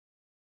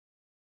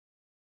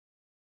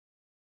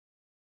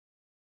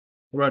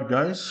Right,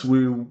 guys,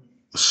 we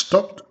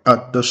stopped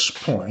at this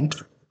point,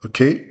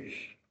 okay,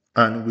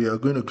 and we are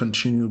going to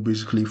continue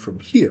basically from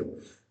here.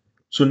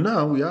 So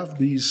now we have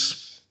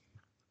these,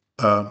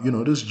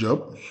 this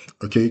job,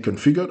 okay,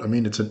 configured. I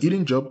mean, it's an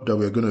eating job that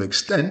we're going to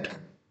extend.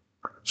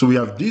 So we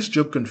have this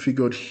job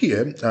configured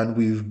here, and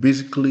we've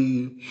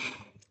basically,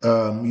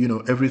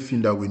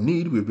 everything that we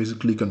need. We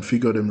basically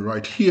configured them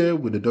right here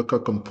with the Docker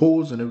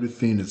Compose and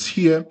everything is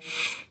here.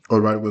 All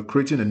right, we're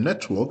creating a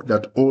network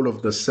that all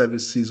of the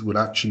services will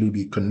actually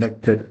be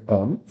connected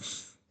on.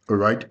 All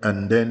right,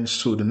 and then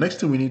so the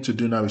next thing we need to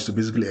do now is to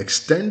basically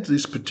extend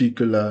this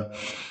particular,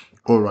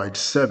 all right,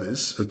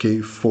 service, okay,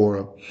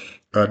 for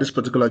this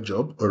particular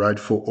job, all right,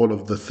 for all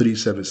of the three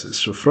services,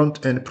 so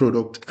front end,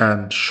 product,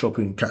 and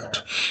shopping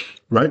cart,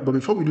 right? But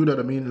before we do that,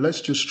 I mean,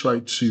 let's just try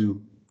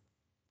to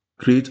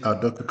create our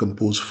Docker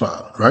Compose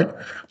file, right?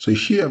 So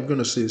here I'm going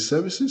to say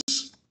services,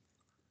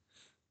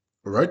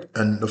 all right,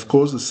 and of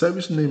course the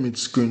service name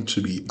it's going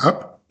to be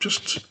app,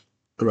 just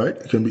all right.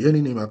 It can be any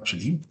name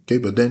actually, okay,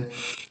 but then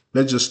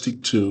let's just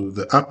stick to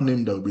the app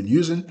name that we've been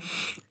using.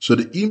 So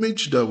the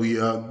image that we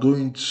are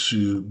going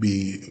to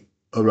be,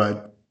 all right,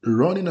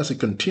 running as a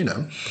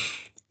container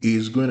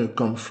is going to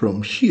come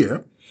from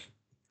here.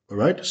 All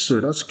right,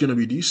 so that's going to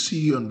be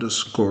DC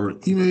underscore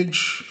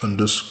image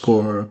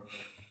underscore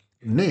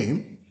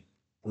name.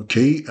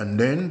 Okay, and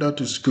then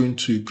that is going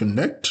to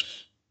connect,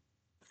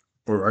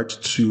 all right,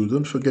 to,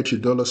 don't forget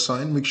your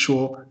 $sign. Make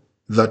sure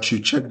that you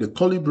check the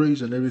curly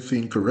brace and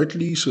everything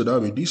correctly. So that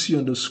will be DC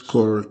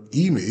underscore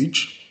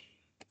image,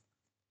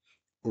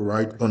 all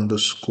right,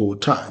 underscore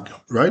tag,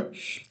 right?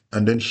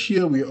 And then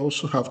here we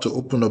also have to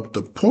open up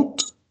the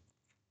port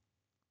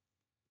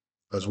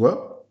as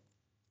well.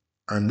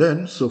 And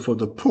then, so for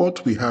the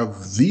port, we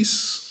have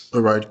this, all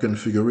right,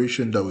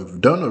 configuration that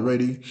we've done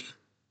already.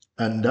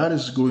 And that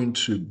is going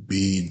to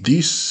be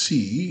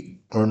DC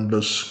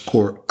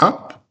underscore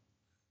app,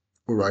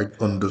 all right,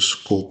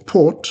 underscore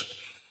port.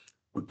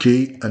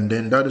 Okay, and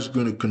then that is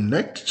going to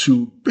connect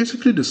to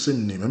basically the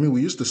same name. I mean,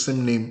 we use the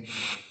same name,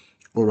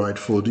 all right,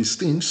 for these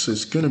things. So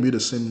it's going to be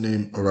the same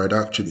name, all right,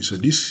 actually. So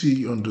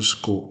DC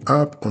underscore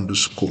app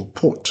underscore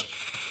port,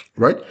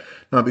 right?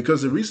 Now,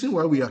 because the reason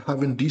why we are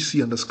having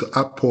DC underscore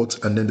app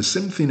port and then the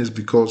same thing is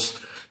because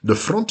the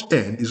front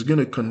end is going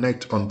to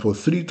connect on port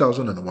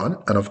 3001.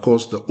 And of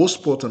course, the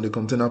host port and the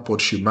container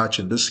port should match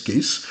in this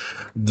case.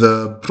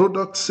 The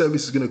product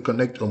service is going to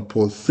connect on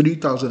port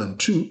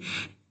 3002.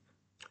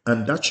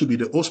 And that should be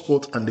the host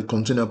port and the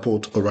container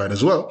port, all right,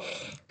 as well.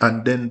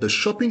 And then the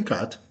shopping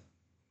cart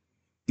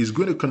is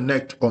going to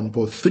connect on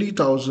port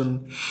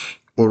 3000,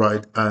 all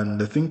right,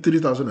 and I think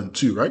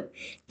 3002, right?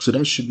 So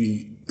that should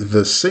be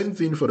the same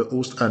thing for the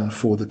host and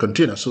for the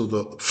container. So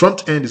the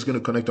front end is going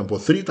to connect on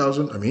port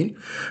 3000, I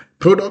mean,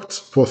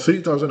 product port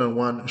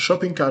 3001,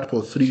 shopping cart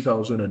port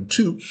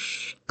 3002.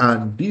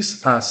 And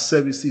these are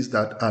services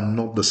that are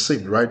not the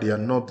same, right? They are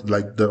not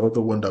like the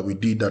other one that we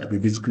did that we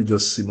basically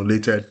just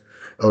simulated,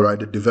 all right,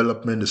 the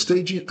development, the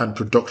staging, and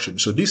production.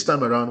 So this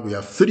time around, we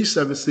have 3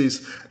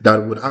 services that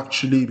would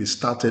actually be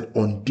started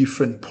on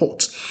different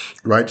ports,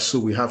 right? So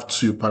we have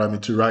to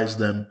parameterize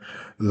them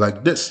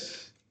like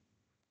this.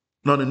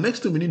 Now, the next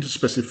thing we need to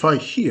specify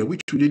here,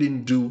 which we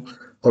didn't do,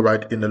 all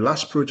right, in the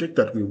last project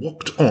that we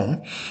worked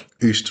on,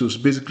 is to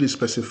basically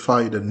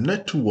specify the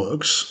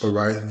networks, all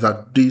right,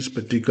 that this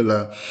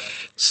particular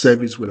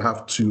service will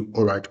have to,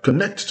 all right,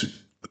 connect to.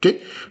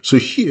 Okay, so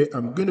here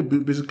I'm going to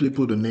basically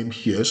put the name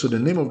here. So the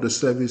name of the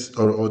service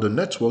or the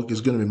network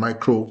is going to be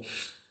micro,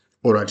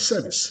 all right,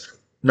 service.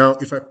 Now,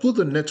 if I put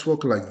the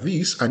network like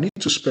this, I need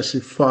to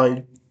specify,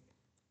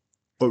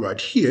 all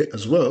right, here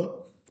as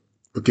well.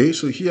 Okay,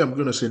 so here I'm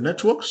going to say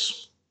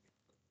networks,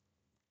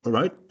 all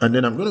right, and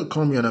then I'm going to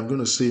come here and I'm going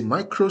to say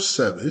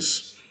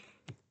microservice,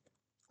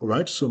 all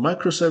right. So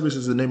microservice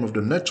is the name of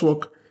the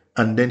network,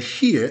 and then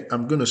here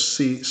I'm going to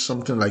say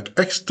something like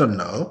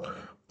external,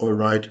 all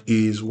right,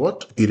 is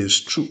what? It is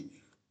true.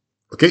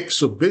 Okay,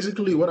 so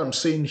basically what I'm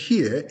saying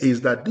here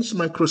is that this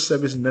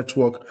microservice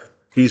network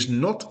is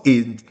not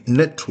a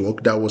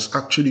network that was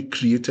actually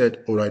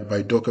created, all right,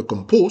 by Docker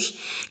Compose,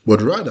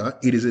 but rather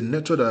it is a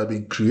network that has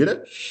been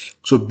created.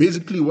 So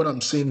basically what I'm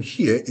saying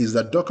here is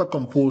that Docker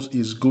Compose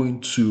is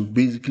going to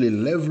basically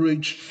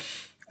leverage,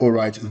 all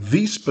right,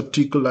 this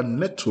particular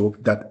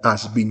network that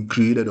has been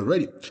created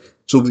already.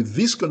 So with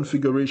this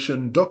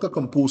configuration, Docker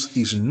Compose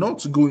is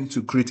not going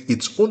to create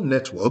its own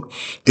network.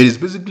 It is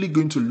basically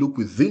going to look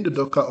within the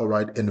Docker, all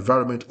right,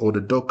 environment or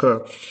the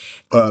Docker,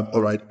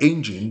 all right,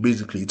 engine,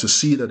 basically to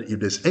see that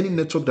if there's any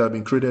network that has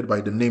been created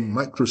by the name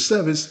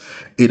microservice,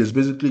 it is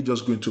basically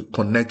just going to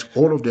connect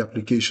all of the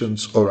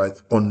applications, all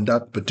right, on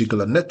that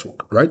particular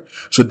network, right?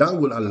 So that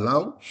will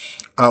allow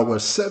our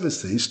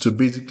services to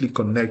basically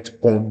connect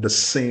on the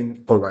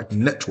same, all right,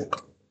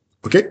 network.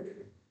 Okay.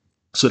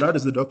 So that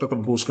is the Docker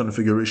Compose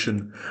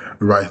configuration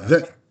right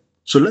there.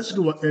 So let's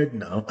go ahead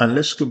now and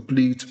let's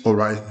complete, all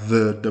right,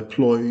 the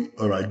deploy,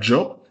 all right,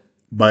 job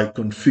by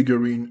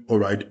configuring, all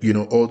right,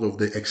 all of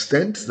the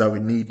extents that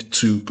we need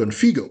to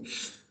configure.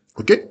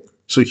 Okay.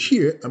 So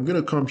here, I'm going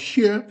to come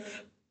here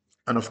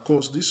And of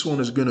course, this one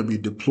is going to be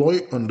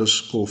deploy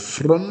underscore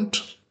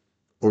front,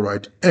 all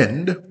right,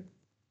 end.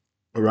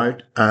 All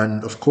right,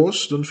 and of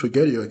course, don't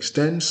forget your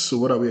extends. So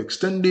what are we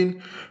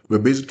extending? We're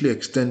basically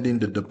extending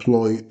the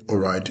deploy, all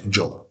right,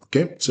 job.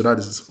 Okay, so that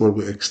is what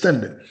we're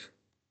extending.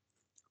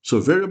 So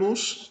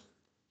variables.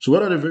 So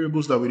what are the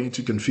variables that we need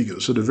to configure?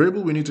 So the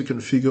variable we need to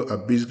configure are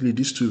basically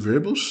these two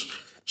variables.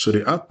 So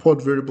the add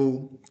port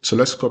variable, so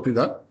let's copy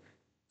that.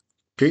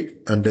 Okay,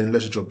 and then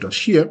let's drop that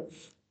here.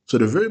 So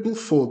the variable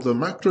for the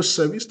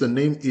microservice, the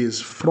name is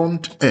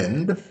front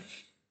end.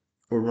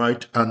 All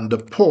right, and the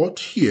port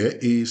here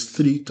is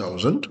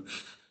 3000.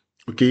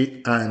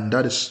 Okay, and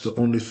that is the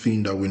only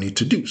thing that we need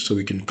to do. So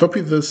we can copy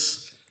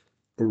this,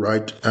 all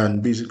right,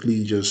 and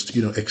basically just,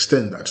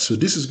 extend that. So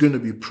this is going to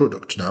be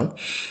product now,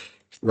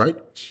 right?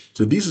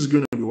 So this is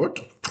going to be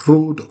what?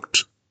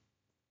 Product.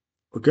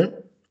 Okay,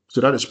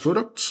 so that is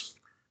product.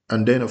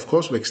 And then, of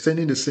course, we're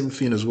extending the same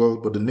thing as well,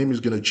 but the name is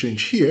going to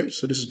change here.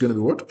 So this is going to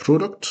be what?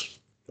 Product.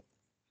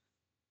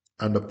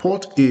 And the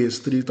port is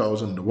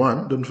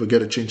 3001. Don't forget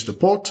to change the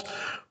port.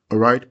 All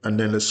right, and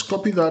then let's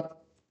copy that.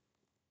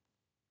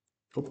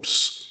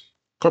 Oops.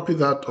 Copy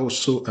that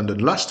also. And the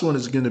last one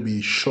is going to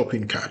be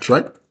shopping cart,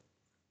 right?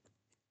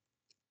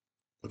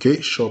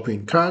 Okay,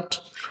 shopping cart.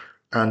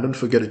 And don't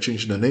forget to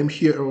change the name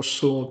here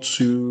also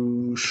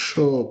to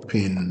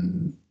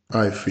shopping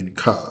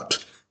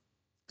cart.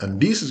 And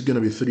this is going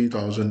to be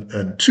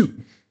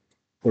 3002.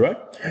 All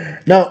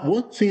right. Now,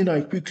 one thing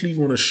I quickly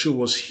want to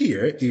show us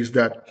here is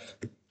that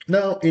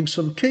now, in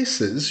some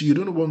cases, you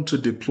don't want to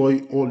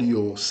deploy all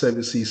your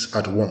services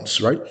at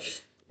once, right?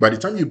 By the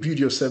time you build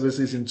your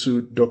services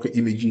into Docker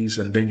images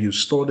and then you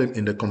store them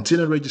in the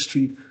container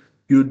registry,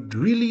 you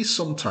really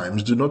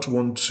sometimes do not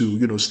want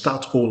to,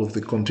 start all of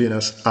the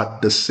containers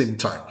at the same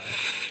time,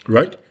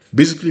 right?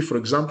 Basically, for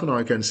example, now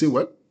I can say,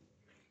 well,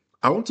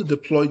 I want to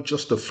deploy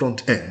just the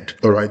front end,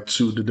 all right,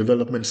 to the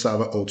development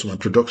server or to my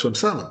production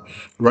server,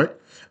 right?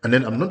 And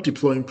then I'm not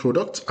deploying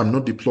product, I'm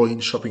not deploying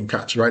shopping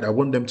carts, right? I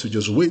want them to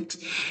just wait,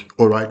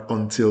 all right,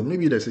 until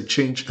maybe there's a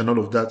change and all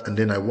of that, and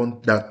then I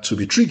want that to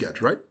be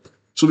triggered, right?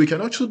 So we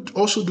can actually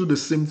also do the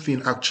same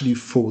thing actually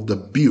for the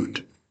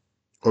build,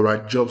 all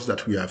right, jobs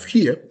that we have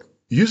here,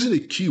 using a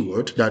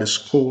keyword that is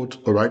called,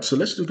 all right, so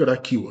let's look at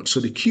that keyword.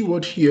 So the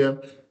keyword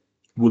here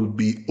will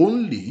be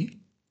only,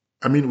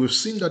 we've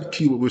seen that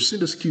keyword, we've seen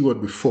this keyword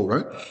before,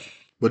 right?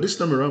 But this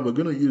time around, we're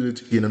going to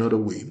use it in another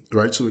way,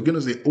 right? So we're going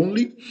to say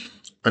only,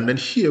 and then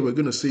here we're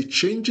going to say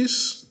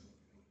changes,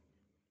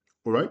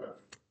 all right?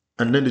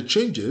 And then the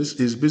changes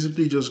is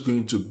basically just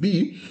going to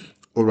be,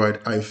 all right,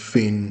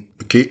 hyphen,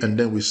 okay? And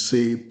then we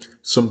say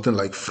something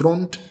like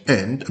front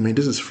end.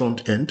 This is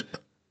front end,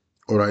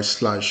 all right,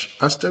 slash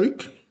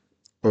asterisk,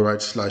 all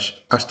right,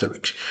 slash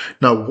asterisk.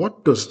 Now,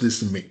 what does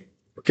this mean?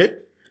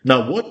 Okay.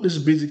 Now, what this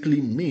basically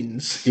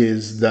means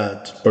is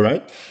that, all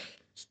right,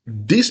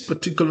 this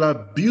particular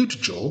build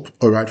job,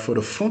 all right, for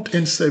the front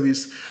end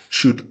service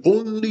should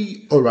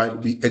only, all right,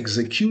 be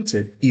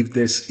executed if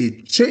there's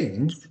a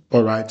change,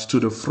 all right, to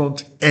the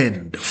front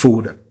end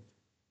folder,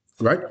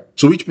 right?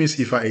 So which means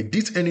if I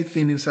edit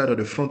anything inside of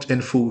the front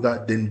end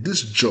folder, then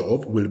this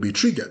job will be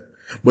triggered.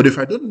 But if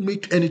I don't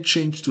make any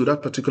change to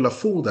that particular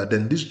folder,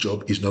 then this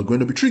job is not going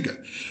to be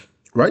triggered,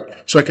 right?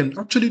 So I can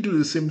actually do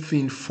the same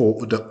thing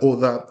for the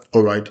other,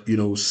 all right,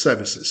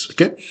 services,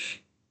 okay?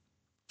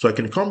 So I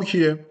can come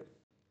here,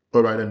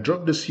 all right, and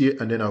drop this here,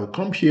 and then I'll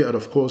come here, and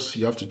of course,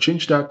 you have to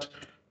change that,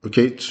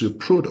 okay, to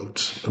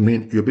product.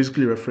 You're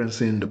basically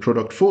referencing the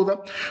product folder.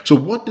 So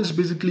what this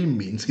basically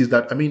means is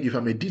that, if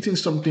I'm editing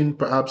something,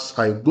 perhaps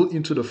I go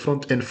into the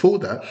front end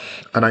folder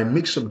and I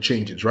make some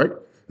changes, right?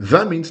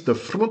 That means the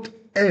front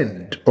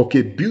end,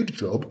 okay, build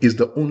job is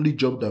the only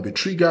job that will be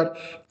triggered.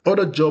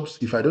 Other jobs,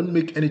 if I don't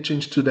make any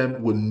change to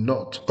them, will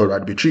not, all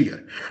right, be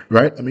triggered,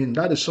 right?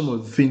 That is some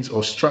of the things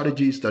or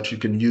strategies that you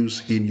can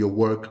use in your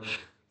work,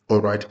 all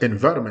right,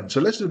 environment.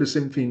 So let's do the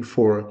same thing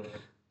for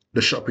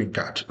the shopping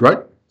cart, right?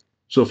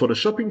 So for the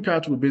shopping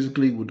cart, we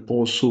basically would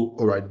also,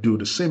 all right, do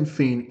the same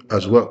thing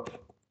as well.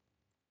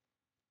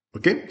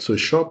 Okay, so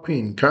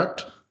shopping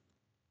cart,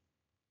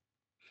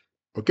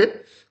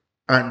 okay,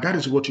 and that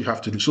is what you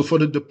have to do. So for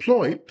the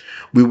deploy,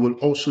 we will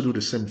also do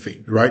the same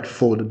thing, right?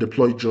 For the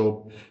deploy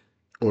job,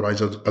 all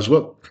right, as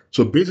well.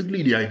 So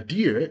basically the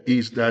idea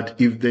is that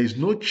if there is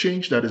no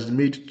change that is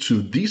made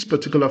to these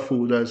particular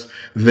folders,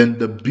 then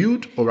the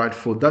build, all right,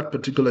 for that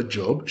particular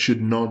job should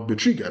not be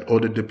triggered, or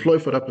the deploy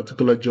for that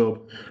particular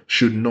job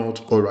should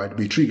not, all right,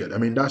 be triggered.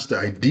 That's the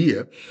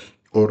idea,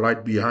 all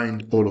right,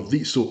 behind all of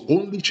these. So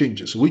only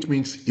changes, which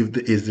means if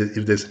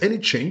there's any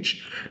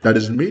change that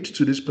is made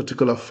to this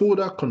particular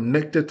folder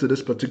connected to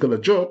this particular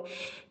job,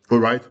 all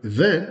right,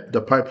 then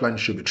the pipeline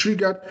should be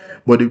triggered.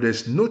 But if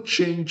there's no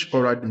change,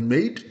 all right,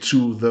 made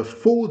to the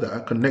folder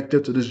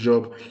connected to this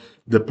job,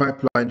 the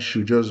pipeline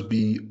should just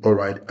be, all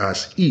right,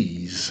 as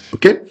is.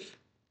 Okay,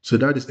 so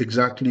that is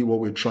exactly what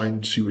we're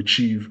trying to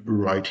achieve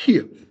right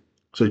here.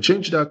 So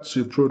change that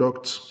to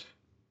product,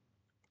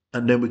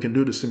 and then we can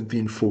do the same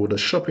thing for the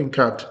shopping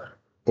cart,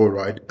 all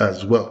right,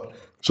 as well.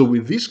 So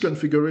with this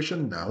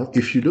configuration now,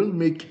 if you don't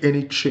make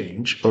any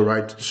change, all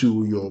right,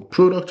 to your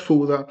product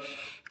folder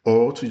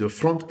or to your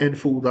front end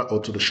folder or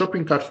to the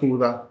shopping cart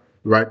folder,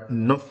 right,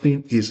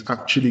 nothing is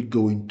actually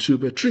going to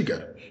be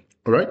triggered.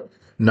 All right.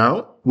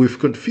 Now we've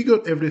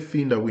configured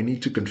everything that we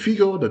need to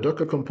configure. The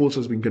Docker Compose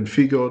has been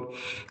configured.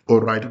 All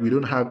right. We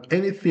don't have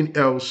anything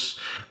else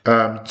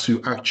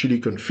to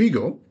actually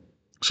configure.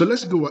 So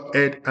let's go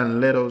ahead and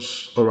let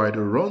us, all right,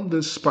 run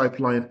this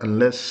pipeline and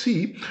let's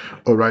see,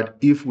 all right,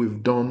 if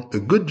we've done a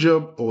good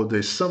job or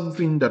there's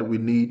something that we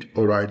need,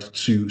 all right,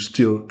 to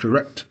still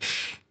correct.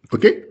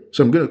 Okay,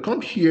 so I'm going to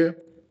come here,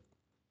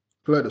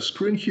 clear the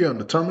screen here on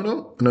the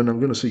terminal, and then I'm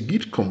going to say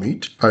git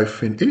commit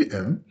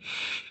 -am,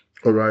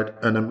 all right,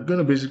 and I'm going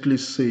to basically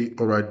say,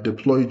 all right,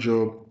 deploy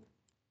job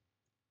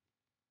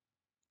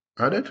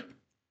added,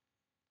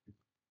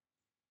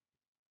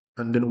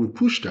 and then we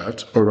push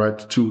that, all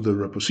right, to the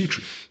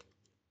repository.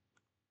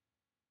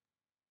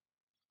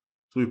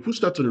 So we push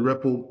that to the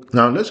repo.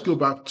 Now let's go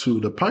back to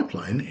the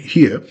pipeline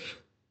here.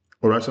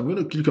 All right, so I'm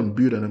going to click on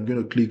build and I'm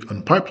going to click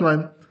on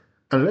pipeline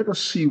and let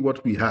us see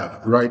what we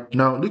have right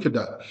now. Look at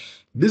that.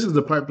 This is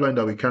the pipeline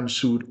that we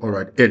canceled, all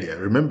right, earlier.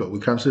 Remember, we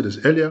canceled this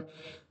earlier.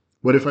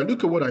 But if I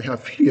look at what I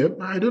have here,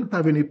 I don't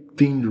have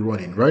anything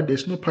running, right?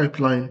 There's no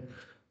pipeline,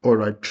 all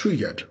right,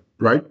 triggered,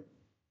 right?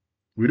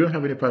 We don't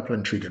have any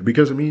pipeline triggered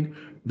because, I mean,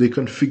 the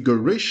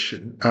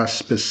configuration as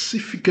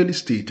specifically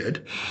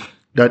stated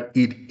that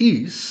it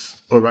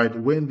is, all right,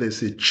 when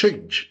there's a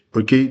change,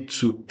 okay,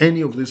 to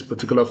any of these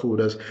particular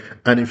folders.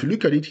 And if you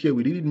look at it here,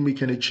 we didn't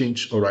make any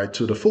change, all right,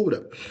 to the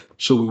folder.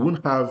 So we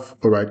won't have,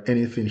 all right,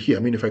 anything here. I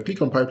mean, if I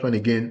click on pipeline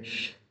again,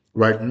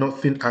 right,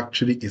 nothing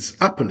actually is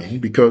happening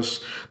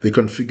because the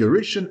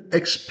configuration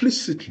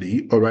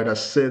explicitly, all right,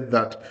 has said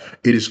that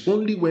it is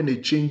only when a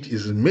change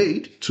is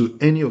made to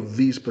any of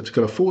these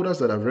particular folders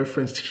that I've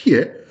referenced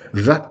here,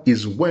 that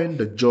is when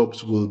the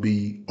jobs will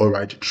be, all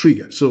right,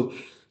 triggered. So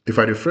if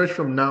I refresh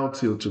from now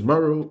till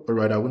tomorrow, all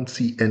right, I won't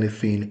see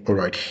anything, all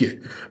right,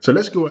 here. So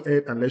let's go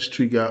ahead and let's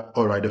trigger,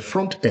 all right, the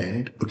front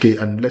end, okay,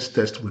 and let's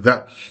test with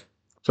that.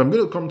 So I'm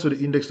going to come to the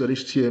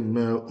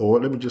index.html, or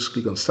let me just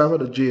click on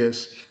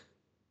server.js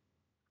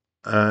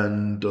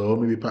and or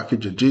maybe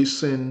package a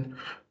JSON.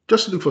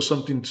 Just look for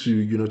something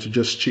to to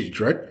just change,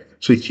 right?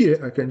 So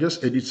here I can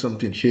just edit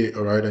something here,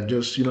 all right, and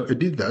just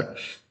edit that.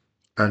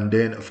 And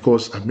then of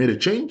course I've made a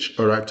change,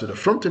 all right, to the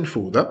front end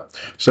folder.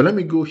 So let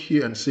me go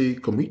here and say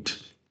commit.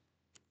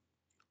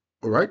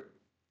 All right.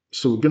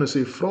 So we're gonna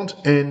say front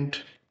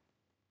end,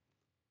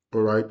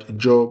 all right,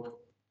 job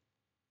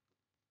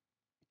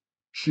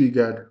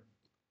triggered,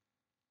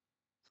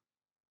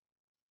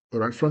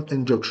 all right, front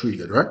end job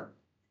triggered, right?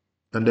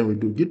 And then we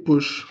do git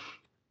push.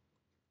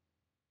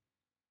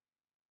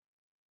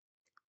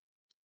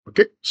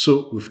 Okay,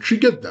 so we've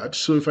triggered that.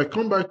 So if I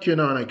come back here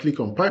now and I click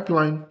on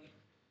pipeline,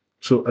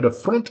 so at the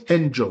front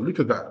end job, look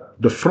at that.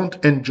 The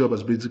front end job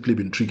has basically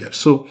been triggered.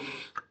 So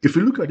if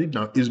you look at it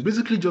now, it's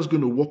basically just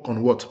going to work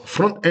on what?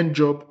 Front end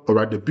job, all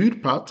right, the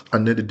build part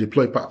and then the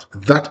deploy part.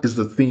 That is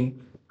the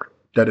thing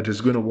that it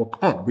is going to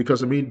work on.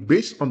 Because I mean,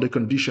 based on the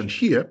condition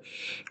here,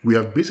 we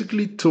have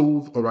basically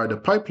told, all right, the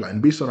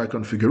pipeline based on our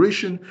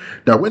configuration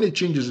that when a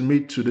change is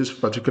made to this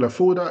particular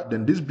folder,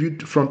 then this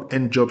build front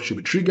end job should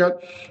be triggered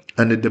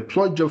and the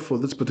deploy job for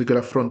this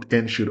particular front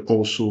end should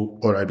also,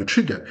 all right, be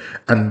triggered.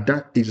 And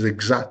that is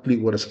exactly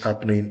what is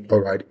happening, all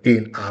right,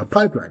 in our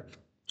pipeline.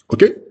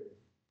 Okay.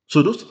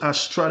 So those are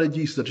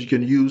strategies that you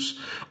can use,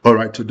 all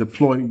right, to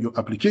deploy your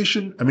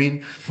application. I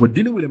mean, we're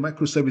dealing with a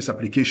microservice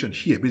application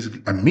here,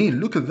 basically. I mean,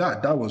 look at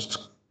that. That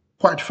was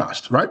quite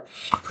fast, right?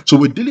 So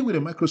we're dealing with a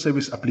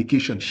microservice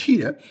application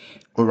here,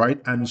 all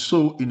right? And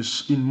so in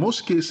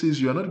most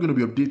cases, you're not going to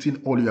be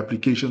updating all your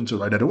applications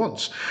right at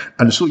once.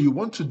 And so you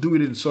want to do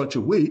it in such a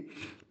way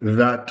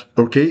that,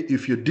 okay,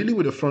 if you're dealing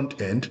with a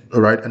front end,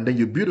 all right, and then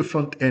you build a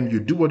front end, you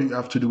do what you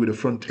have to do with the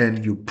front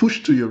end, you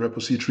push to your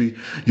repository,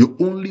 you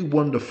only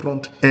want the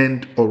front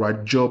end, all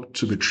right, job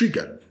to be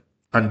triggered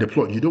and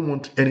deployed. You don't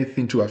want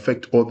anything to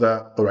affect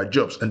other, all right,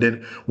 jobs. And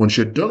then once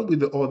you're done with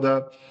the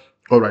other,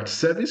 all right,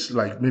 service,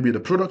 like maybe the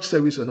product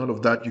service and all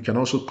of that, you can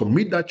also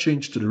commit that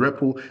change to the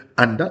repo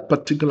and that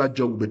particular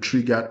job will be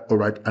triggered, all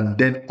right, and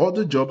then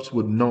other jobs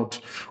would not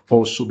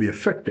also be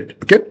affected,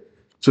 okay?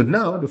 So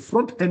now the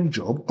front end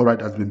job, all right,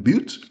 has been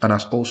built and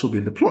has also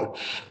been deployed.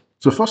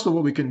 So first of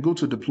all, we can go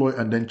to deploy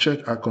and then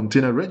check our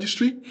container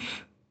registry.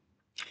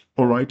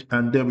 All right,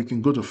 and then we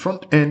can go to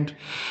front end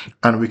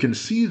and we can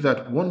see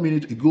that 1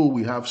 minute ago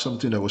we have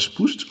something that was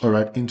pushed, all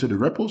right, into the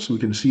repo. So we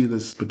can see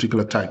this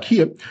particular tag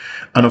here.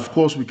 And of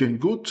course, we can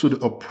go to the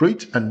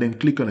operate and then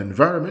click on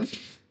environment.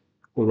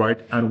 All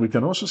right, and we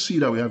can also see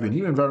that we have a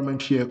new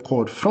environment here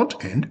called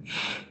front end.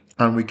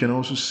 And we can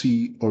also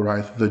see, all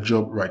right, the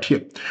job right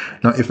here.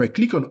 Now, if I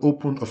click on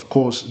open, of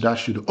course, that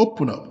should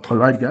open up. All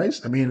right,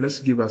 guys. I mean, let's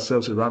give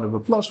ourselves a round of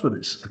applause for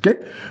this. Okay.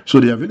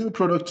 So the available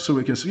product, so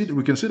we can see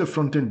the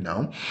front end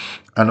now.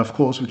 And of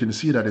course, we can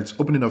see that it's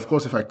opening. Of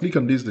course, if I click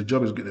on this, the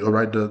job is all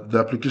right, the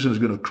application is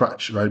going to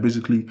crash, right?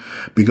 Basically,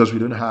 because we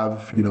don't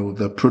have,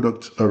 the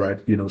product, all right,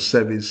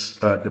 service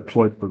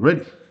deployed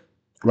already.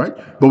 right?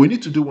 But we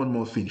need to do one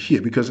more thing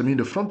here because I mean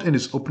the front end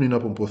is opening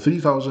up on port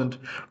 3000.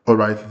 All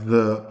right,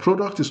 the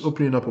product is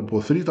opening up on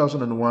port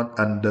 3001,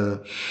 and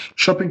the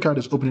shopping cart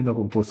is opening up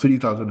on port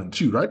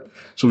 3002, right?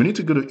 So we need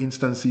to go to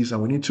instances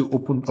and we need to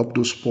open up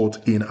those ports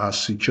in our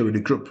security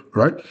group,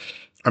 right?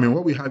 I mean,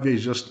 what we have here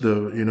is just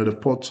the the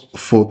port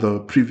for the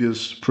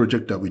previous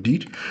project that we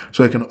did.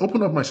 So I can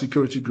open up my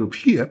security group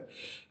here,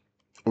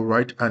 all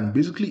right, and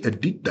basically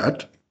edit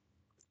that.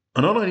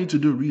 And all I need to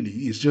do really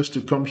is just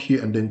to come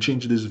here and then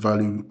change this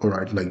value, all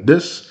right, like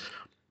this,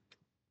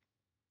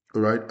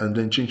 all right, and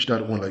then change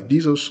that one like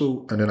this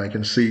also, and then I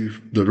can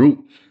save the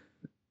rule,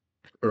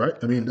 all right.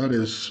 I mean, that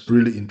is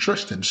really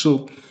interesting.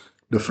 So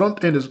the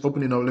front end is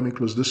opening now. Let me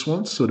close this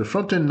one. So the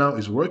front end now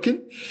is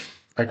working.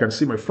 I can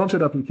see my front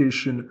end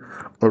application,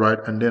 all right,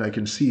 and then I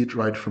can see it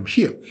right from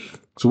here.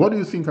 So what do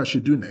you think I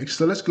should do next?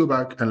 So let's go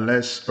back and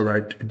let's, all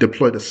right,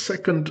 deploy the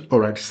second, all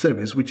right,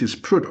 service, which is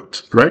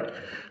product, right?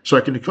 So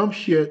I can come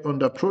here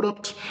under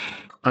product,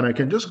 and I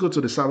can just go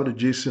to the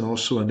server.json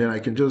also, and then I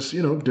can just,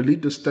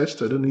 delete this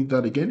test. I don't need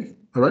that again,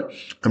 all right?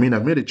 I mean,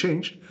 I've made a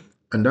change,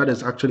 and that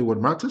is actually what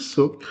matters.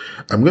 So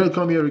I'm going to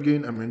come here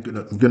again. I'm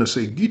going to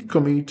say git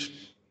commit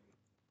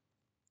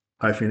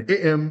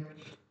 -am,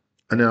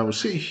 and then I will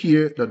say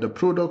here that the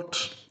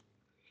product,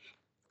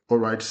 all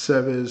right,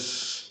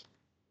 service,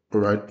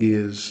 all right,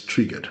 is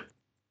triggered.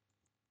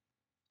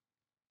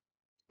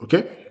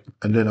 Okay,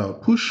 and then I'll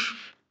push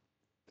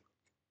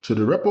to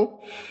the repo,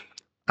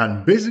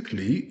 and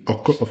basically,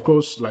 of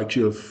course, like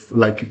you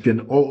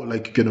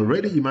can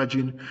already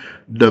imagine,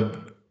 the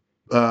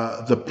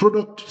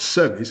product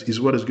service is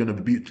what is going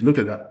to be. Look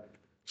at that.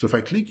 So if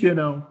I click here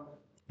now,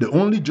 the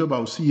only job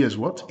I'll see here is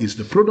what is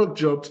the product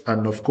jobs,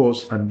 and of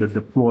course, and the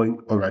deploy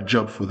or a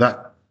job for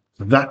that.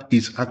 That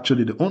is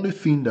actually the only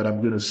thing that I'm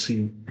going to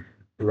see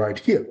right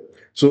here.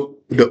 So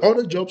the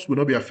other jobs will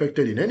not be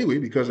affected in any way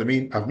because I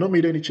mean I've not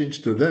made any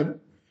change to them.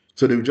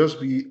 So they will just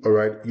be all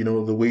right,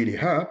 the way they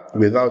are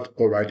without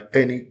all right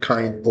any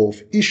kind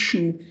of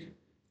issue,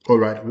 all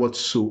right,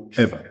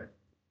 whatsoever.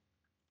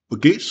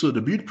 Okay, so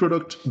the build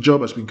product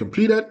job has been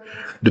completed.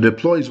 The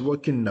deploy is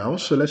working now.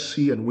 So let's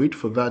see and wait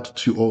for that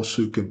to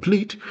also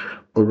complete.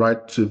 All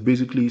right, to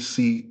basically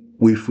see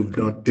if we've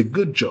done a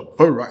good job.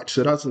 All right,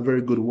 so that's a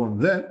very good one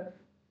there.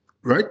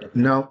 Right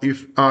now,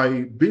 if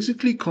I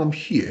basically come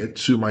here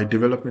to my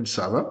development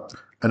server,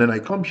 and then I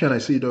come here and I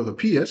say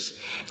 .ps,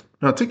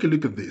 now take a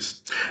look at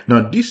this.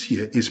 Now this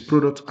here is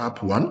product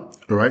app one,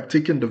 all right,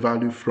 taking the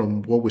value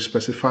from what we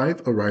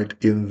specified, all right,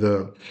 in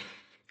the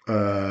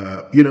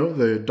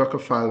the Docker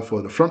file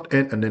for the front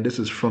end, and then this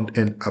is front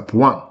end app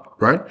one,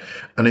 right?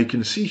 And you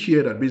can see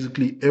here that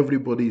basically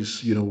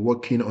everybody's,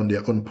 working on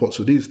their own port.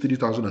 So this is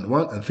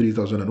 3001 and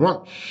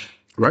 3001,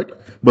 right?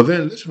 But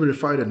then let's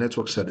verify the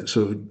network settings.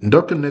 So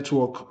Docker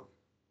network,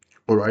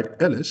 all right,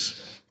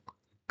 ls.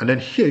 And then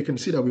here you can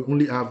see that we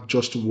only have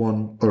just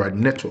one, all right,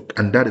 network,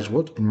 and that is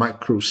what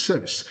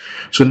microservice.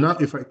 So now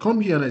if I come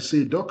here and I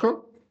say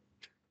Docker,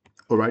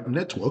 all right,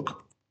 network,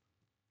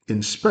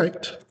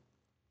 inspect,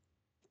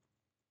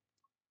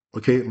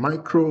 okay,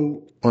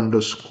 micro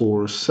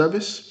underscore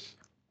service.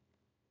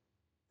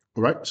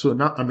 All right, so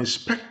now I'm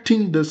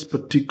inspecting this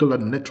particular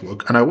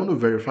network and I want to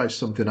verify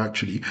something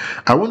actually.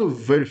 I want to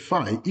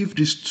verify if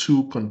these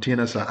two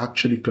containers are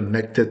actually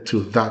connected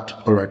to that,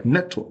 all right,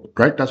 network,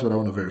 right? That's what I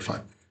want to verify.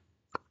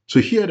 So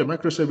here the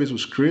microservice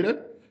was created.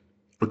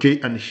 Okay,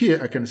 and here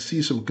I can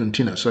see some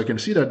containers. So I can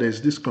see that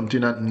there's this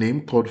container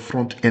name called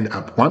front end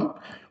app one,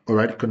 all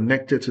right,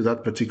 connected to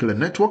that particular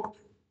network.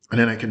 And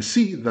then I can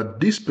see that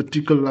this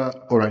particular,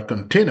 all right,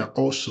 container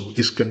also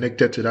is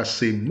connected to that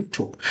same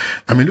network.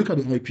 I mean, look at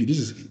the IP. This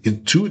is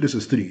in 2, this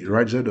is 3,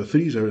 right?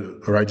 0.3,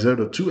 0, all right,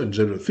 0.2, and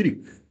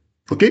 0.3.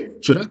 Okay,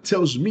 so that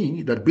tells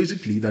me that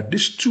basically that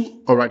these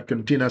two, all right,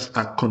 containers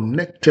are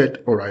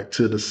connected, all right,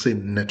 to the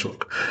same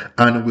network.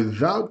 And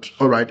without,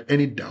 all right,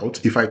 any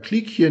doubt, if I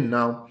click here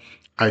now,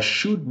 I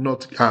should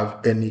not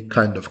have any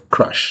kind of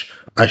crash.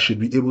 I should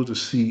be able to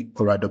see,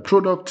 all right, the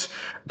products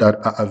that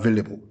are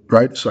available,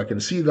 right? So I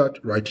can see that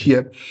right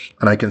here,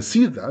 and I can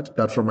see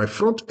that from my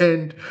front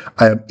end,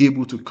 I am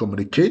able to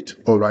communicate,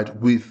 all right,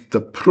 with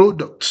the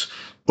products,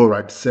 all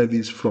right,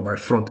 service from my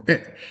front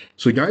end.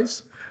 So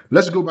guys,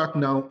 let's go back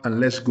now and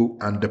let's go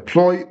and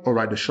deploy, all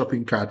right, the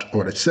shopping cart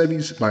or the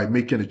service by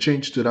making a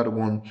change to that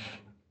one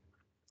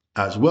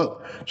as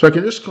well. So I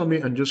can just come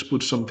in and just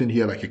put something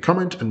here like a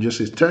comment and just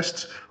say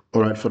test,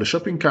 all right, for the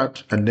shopping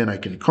cart. And then I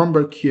can come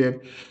back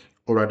here,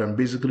 all right, and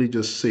basically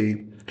just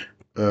say,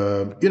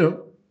 so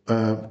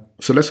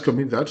let's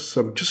commit that.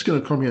 So I'm just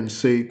going to come here and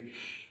say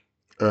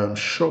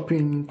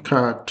shopping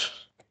cart,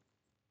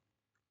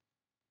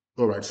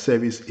 all right,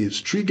 service is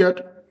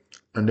triggered.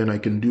 And then I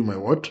can do my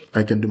what?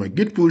 I can do my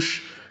git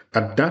push,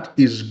 and that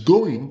is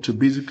going to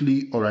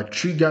basically, all right,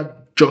 trigger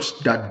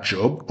just that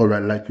job, all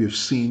right, like we've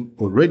seen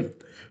already.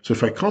 So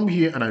if I come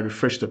here and I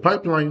refresh the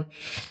pipeline,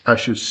 I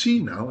should see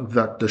now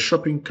that the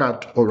shopping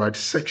cart, all right,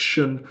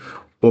 section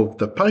of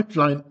the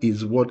pipeline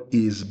is what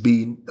is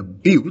being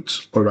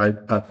built, all right,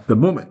 at the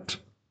moment.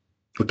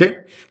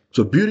 Okay.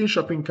 So building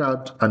shopping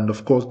cart and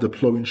of course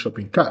deploying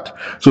shopping cart.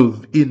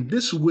 So in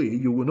this way,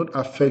 you will not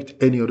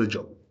affect any other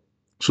job.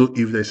 So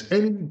if there's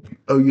any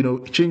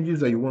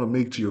changes that you want to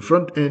make to your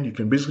front end, you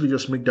can basically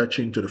just make that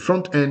change to the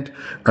front end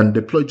and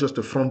deploy just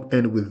the front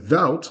end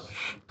without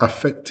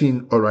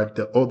affecting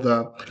the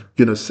other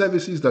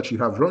services that you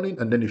have running.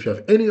 And then if you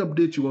have any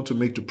update you want to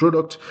make to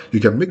product, you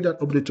can make that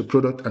update to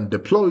product and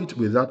deploy it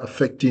without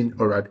affecting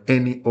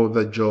any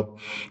other job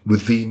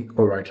within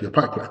your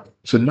pipeline.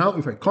 So now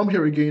if I come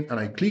here again and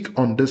I click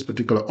on this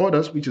particular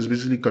orders, which is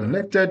basically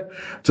connected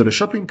to the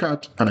shopping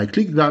cart, and I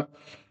click that,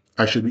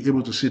 I should be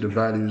able to see the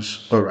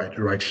values,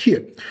 right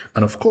here.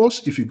 And of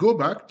course, if you go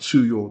back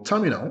to your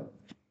terminal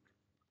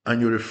and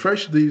you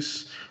refresh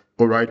this,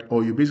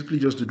 or you basically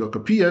just do docker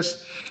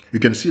ps, you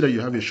can see that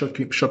you have a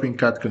shopping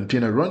cart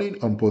container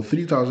running on port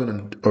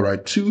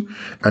 3002.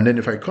 And then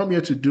if I come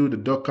here to do the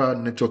docker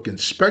network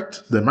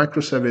inspect, the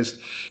microservice,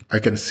 I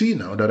can see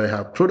now that I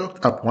have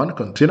product app 1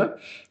 container,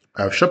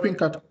 I have shopping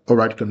cart,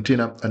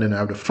 container, and then I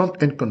have the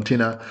front end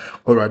container.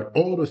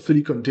 All the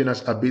 3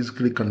 containers are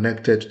basically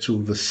connected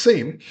to the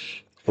same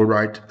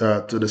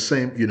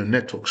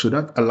network. So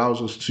that allows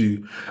us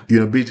to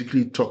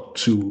basically talk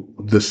to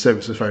the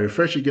service. If I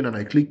refresh again and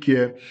I click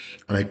here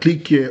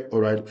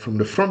from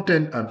the front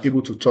end, I'm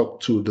able to talk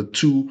to the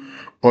 2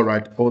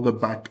 all the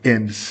back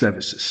end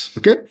services.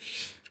 Okay,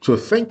 so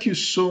thank you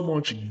so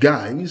much,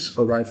 guys,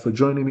 for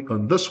joining me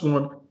on this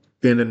one.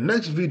 In the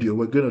next video,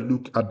 we're going to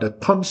look at the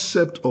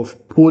concept of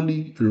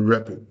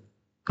polyrepo.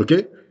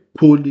 Okay,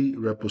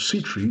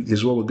 polyrepository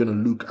is what we're going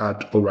to look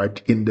at,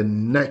 in the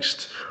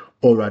next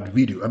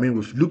video. I mean,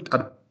 we've looked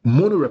at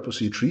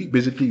monorepository.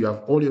 Basically, you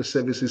have all your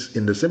services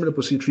in the same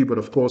repository, but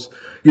of course,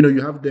 you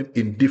have them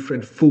in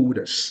different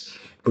folders.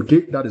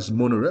 Okay, that is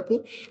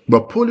monorepo.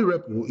 But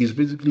polyrepo is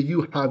basically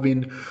you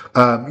having,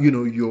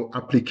 your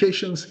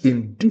applications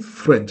in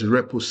different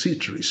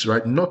repositories,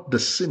 right? Not the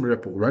same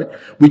repo, right?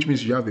 Which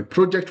means you have a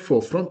project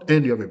for front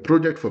end, you have a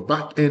project for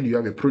back end, you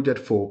have a project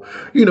for,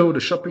 the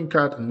shopping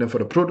cart, and then for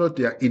the product,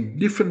 they are in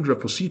different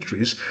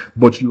repositories,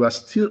 but you are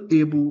still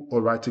able,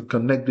 to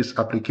connect these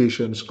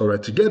applications,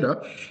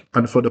 together.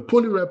 And for the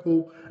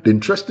polyrepo, the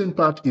interesting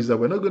part is that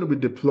we're not going to be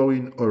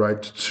deploying,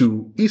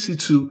 to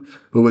EC2,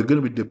 but we're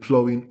going to be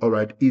deploying,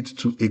 it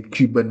to a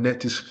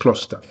Kubernetes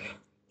cluster.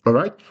 All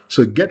right.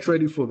 So get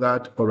ready for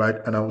that. All right.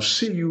 And I will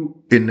see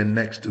you in the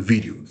next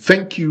video.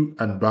 Thank you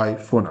and bye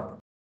for now.